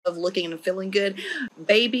looking and feeling good.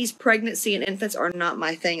 Babies, pregnancy, and infants are not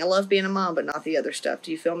my thing. I love being a mom, but not the other stuff.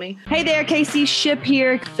 Do you feel me? Hey there, Casey Ship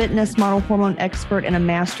here, fitness model, hormone expert, and a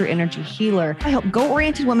master energy healer. I help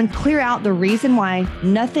goal-oriented women clear out the reason why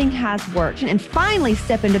nothing has worked and finally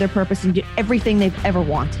step into their purpose and get everything they've ever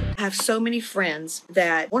wanted. I have so many friends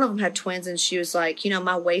that one of them had twins, and she was like,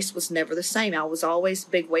 my waist was never the same. I was always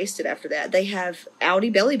big-waisted after that. They have Audi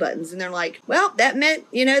belly buttons, and they're like, well, that meant,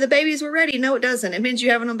 the babies were ready. No, it doesn't. It means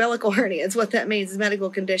you have an umbilical hernia. It's what that means. It's a medical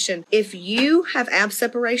condition. If you have ab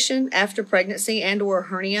separation after pregnancy and or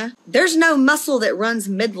hernia, there's no muscle that runs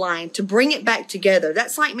midline to bring it back together.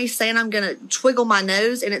 That's like me saying I'm going to twiggle my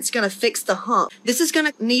nose and it's going to fix the hump. This is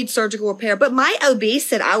going to need surgical repair. But my OB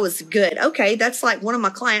said I was good. Okay, that's like one of my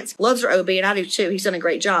clients loves her OB, and I do too. He's done a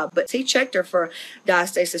great job. But he checked her for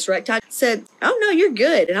diastasis recti, said, oh no, you're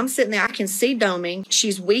good. And I'm sitting there, I can see doming.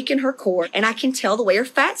 She's weak in her core, and I can tell the way her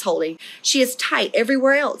fat's holding. She is tight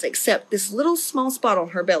everywhere else except this little small spot on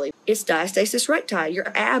her belly. It's diastasis recti.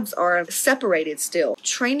 Your abs are separated still.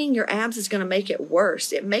 Training your abs is going to make it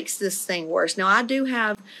worse. It makes this thing worse. Now, I do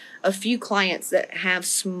have a few clients that have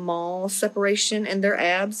small separation in their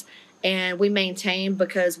abs, and we maintain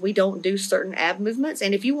because we don't do certain ab movements.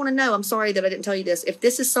 And if you want to know, I'm sorry that I didn't tell you this, if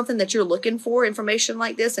this is something that you're looking for, information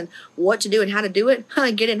like this and what to do and how to do it,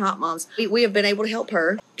 get in Hot Moms. We have been able to help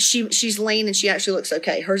her. She's lean and she actually looks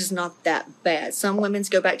okay. Hers is not that bad. Some women's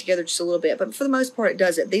go back together just a little bit, but for the most part, it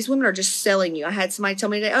does it. These women are just selling you. I had somebody tell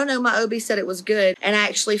me today, oh no, my OB said it was good, and I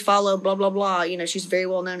actually follow blah, blah, blah. She's very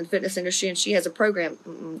well known in the fitness industry and she has a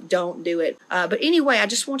program. Don't do it. But anyway, I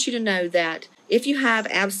just want you to know that if you have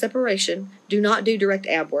ab separation, do not do direct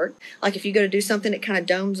ab work. Like if you go to do something that kind of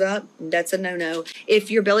domes up, that's a no-no. If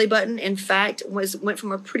your belly button, in fact, went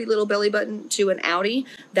from a pretty little belly button to an Audi,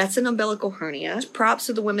 that's an umbilical hernia. Props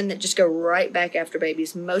to the women that just go right back after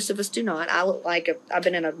babies. Most of us do not. I look like I've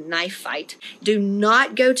been in a knife fight. Do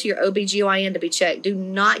not go to your OBGYN to be checked. Do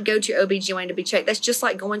not go to your OBGYN to be checked. That's just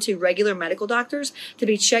like going to regular medical doctors to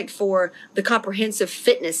be checked for the comprehensive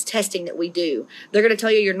fitness testing that we do. They're going to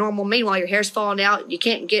tell you you're normal. Meanwhile, your hair's falling out. You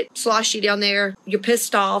can't get sloshy down there. You're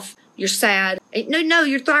pissed off. You're sad. No,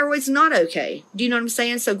 your thyroid's not okay. Do you know what I'm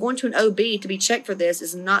saying? So going to an OB to be checked for this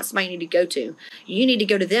is not somebody you need to go to. You need to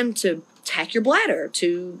go to them to tack your bladder,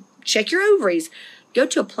 to check your ovaries. Go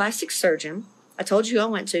to a plastic surgeon. I told you I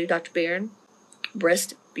went to Dr. Barron,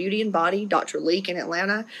 Breast, Beauty and Body, Dr. Leak in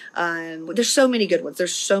Atlanta. There's so many good ones.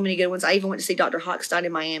 I even went to see Dr. Hochstein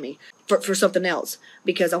in Miami for something else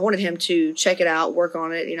because I wanted him to check it out, work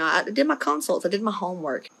on it. I did my consults. I did my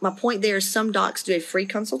homework. My point there is some docs do a free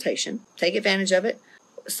consultation. Take advantage of it.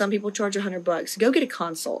 Some people charge $100. Go get a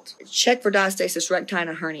consult. Check for diastasis recti and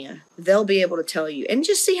a hernia. They'll be able to tell you. And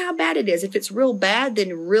just see how bad it is. If it's real bad,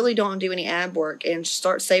 then really don't do any ab work and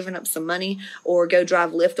start saving up some money or go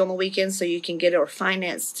drive Lyft on the weekend so you can get it or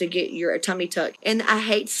finance to get your tummy tuck. And I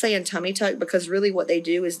hate saying tummy tuck because really what they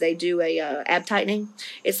do is they do a ab tightening.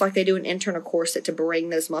 It's like they do an internal corset to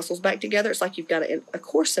bring those muscles back together. It's like you've got a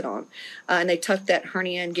corset on. And they tuck that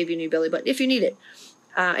hernia and give you a new belly button if you need it.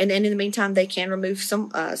 And in the meantime, they can remove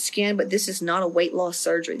some skin, but this is not a weight loss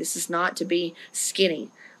surgery. This is not to be skinny.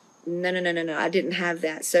 No. I didn't have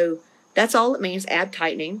that. So that's all it means, ab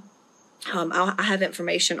tightening. I have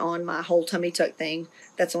information on my whole tummy tuck thing.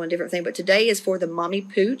 That's on a different thing. But today is for the mommy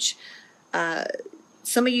pooch.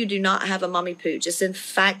 Some of you do not have a mommy pooch. It's in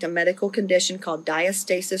fact a medical condition called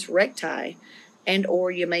diastasis recti, and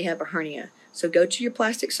or you may have a hernia. So go to your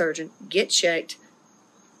plastic surgeon, get checked,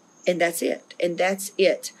 and that's it.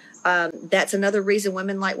 That's another reason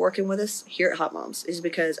women like working with us here at Hot Moms is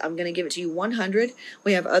because I'm going to give it to you 100.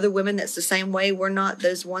 We have other women that's the same way. We're not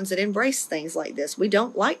those ones that embrace things like this. We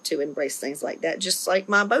don't like to embrace things like that. Just like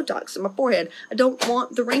my Botox in my forehead. I don't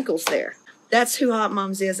want the wrinkles there. That's who Hot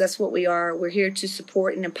Moms is. That's what we are. We're here to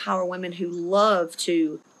support and empower women who love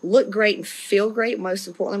to look great and feel great. Most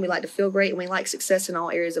importantly, we like to feel great and we like success in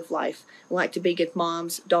all areas of life. We like to be good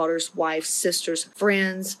moms, daughters, wives, sisters,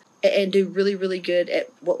 friends, and do really, really good at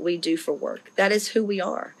what we do for work. That is who we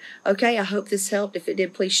are. Okay, I hope this helped. If it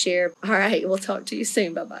did, please share. All right, we'll talk to you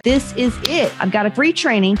soon. Bye-bye. This is it. I've got a free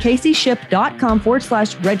training,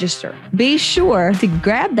 CaseyShip.com/register. Be sure to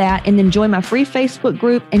grab that and then join my free Facebook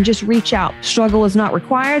group and just reach out. Struggle is not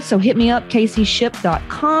required, so hit me up,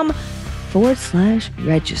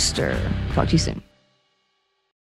 CaseyShip.com/register. Talk to you soon.